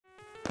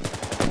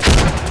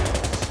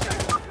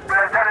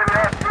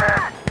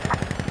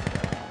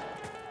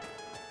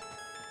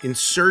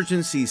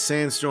Insurgency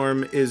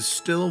Sandstorm is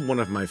still one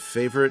of my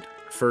favorite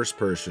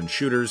first-person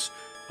shooters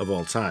of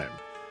all time.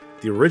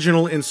 The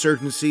original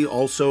Insurgency,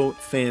 also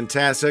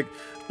fantastic,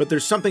 but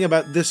there's something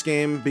about this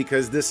game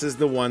because this is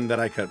the one that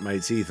I cut my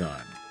teeth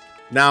on.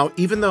 Now,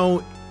 even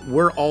though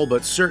we're all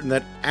but certain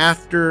that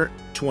after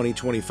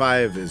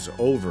 2025 is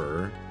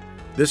over,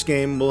 this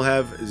game will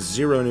have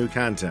zero new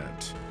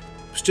content.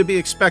 It's to be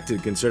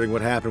expected considering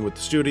what happened with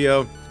the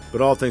studio,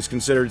 but all things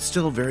considered,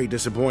 still very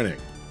disappointing.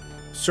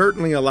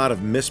 Certainly a lot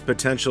of missed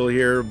potential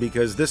here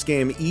because this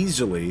game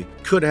easily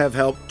could have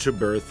helped to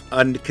birth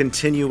a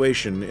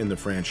continuation in the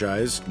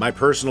franchise. My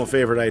personal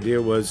favorite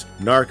idea was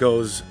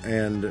Narcos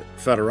and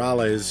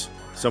Federales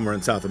somewhere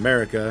in South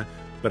America,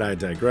 but I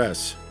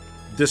digress.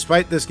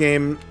 Despite this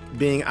game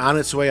being on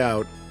its way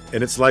out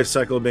and its life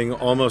cycle being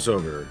almost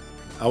over,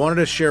 I wanted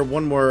to share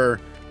one more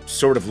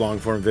sort of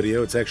long-form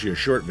video. It's actually a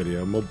short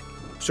video, and we'll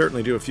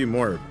certainly do a few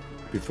more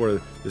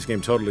before this game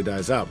totally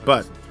dies out.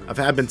 But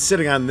I've been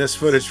sitting on this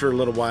footage for a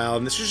little while,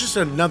 and this is just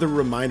another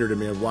reminder to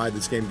me of why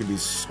this game can be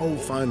so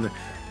fun,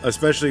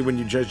 especially when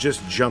you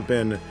just jump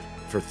in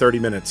for 30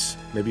 minutes,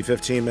 maybe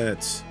 15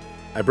 minutes.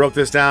 I broke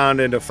this down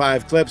into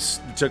 5 clips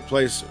that took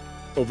place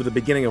over the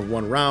beginning of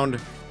one round.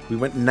 We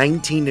went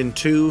 19-2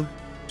 to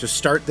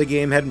start the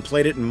game, hadn't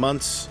played it in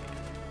months,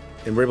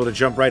 and we're able to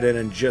jump right in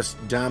and just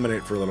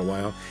dominate for a little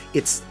while.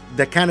 It's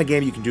that kind of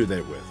game you can do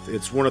that with.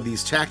 It's one of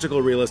these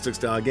tactical, realistic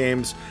style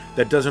games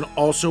that doesn't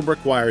also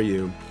require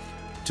you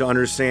to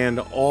understand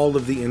all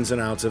of the ins and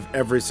outs of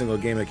every single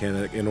game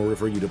mechanic in order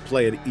for you to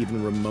play it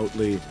even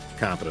remotely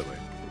competently.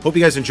 Hope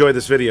you guys enjoyed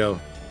this video.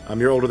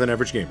 I'm your older than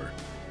average gamer.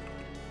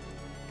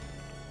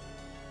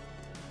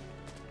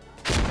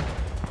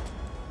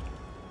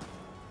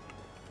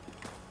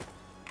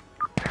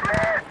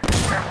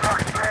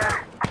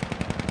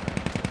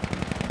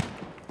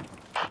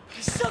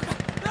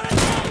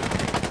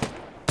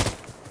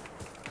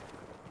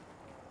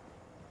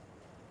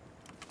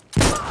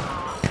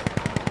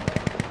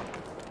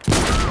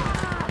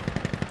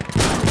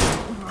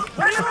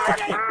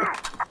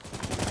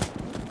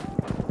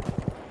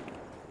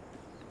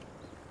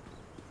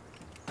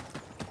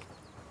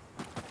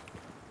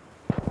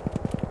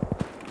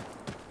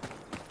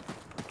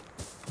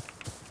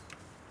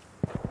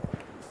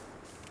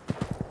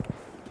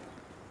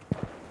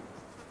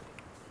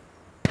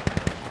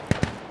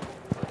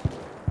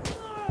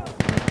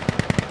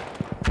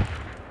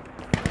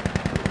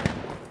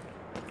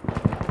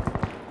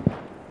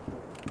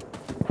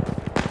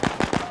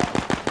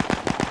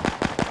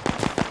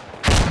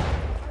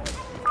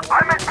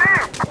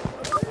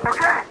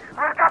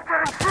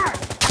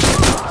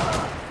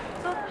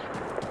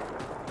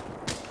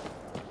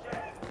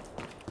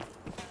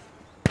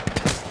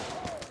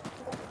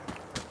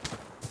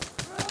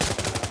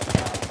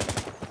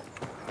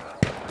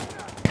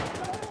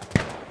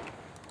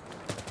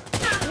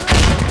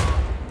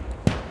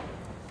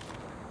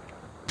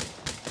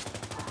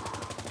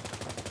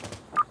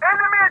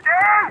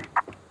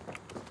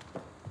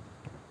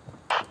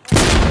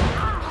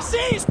 C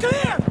is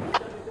clear!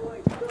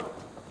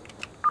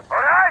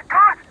 Alright,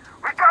 good!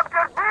 We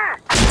captured B!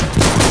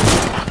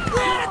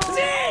 We're at C!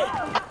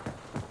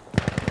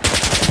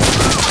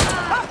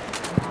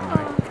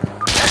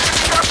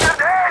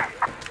 Captured A!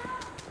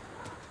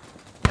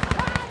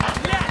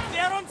 Left,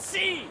 they're on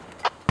C!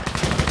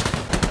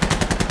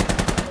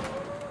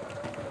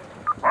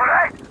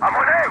 Alright, I'm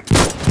on A!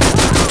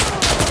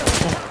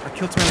 Oh, I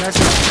killed my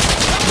messenger.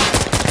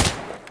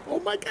 Oh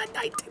my god,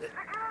 I did it.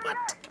 What?